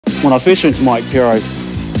When I first went to Mike Pero,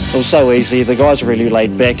 it was so easy. The guys were really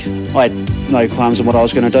laid back. I had no qualms in what I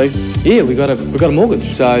was going to do. Yeah, we got a mortgage,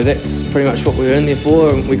 so that's pretty much what we were in there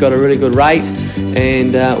for. We got a really good rate,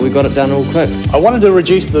 and we got it done all quick. I wanted to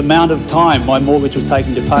reduce the amount of time my mortgage was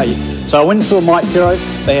taking to pay, so I went and saw Mike Pero.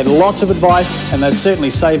 They had lots of advice, and they certainly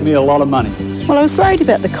saved me a lot of money. Well, I was worried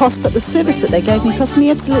about the cost, but the service that they gave me cost me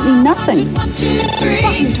absolutely nothing.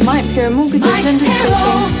 Welcome to Mike Pero Mortgages, Linda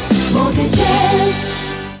speaking. Mortgages.